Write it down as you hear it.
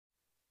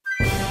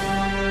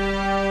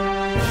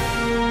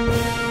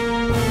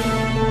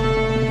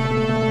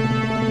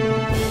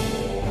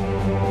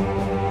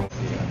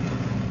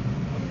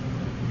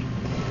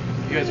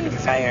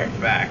fire.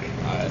 Back.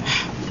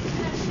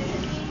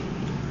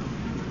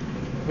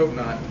 Hope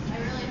not. I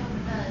really hope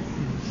it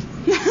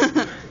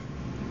does.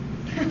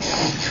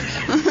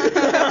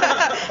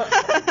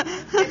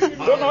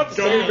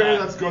 Gummy Bear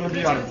that's going to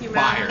be on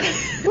fire.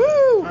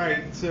 Woo!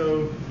 Alright,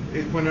 so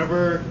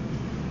whenever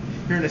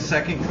here in a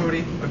second,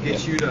 Cody, I'll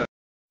get you to.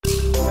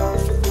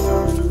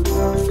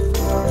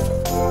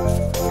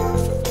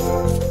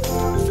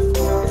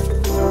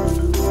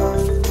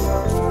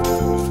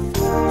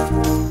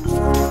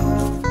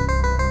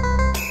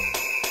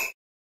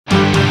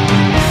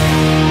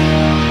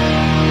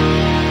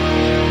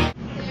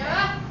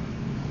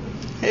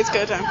 It's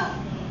go time.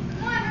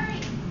 Come on, hurry.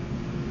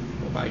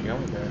 What about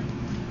Gummy Bear?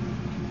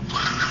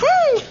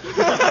 Woo!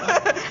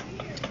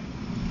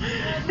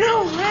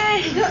 No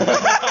way!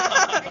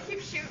 I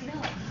keep shooting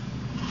up.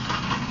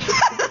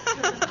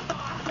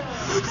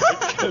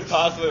 Could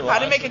possibly How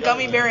to make a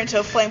gummy bear into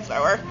a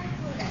flamethrower?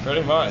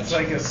 Pretty much. It's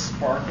like a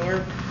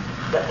sparkler.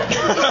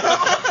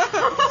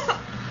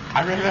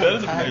 I remember That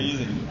is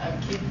amazing. I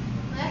keep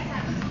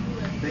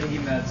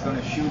thinking that it's going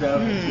to shoot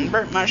up.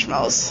 Burnt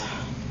marshmallows.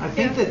 I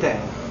think that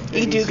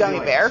You do Gummy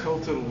Bear?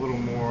 Tilted a little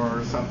more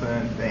or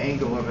something. The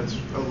angle of it's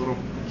a little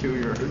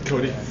peculiar.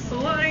 Cody,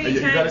 So what are you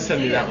gotta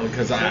send me that one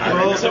because I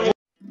Well, send me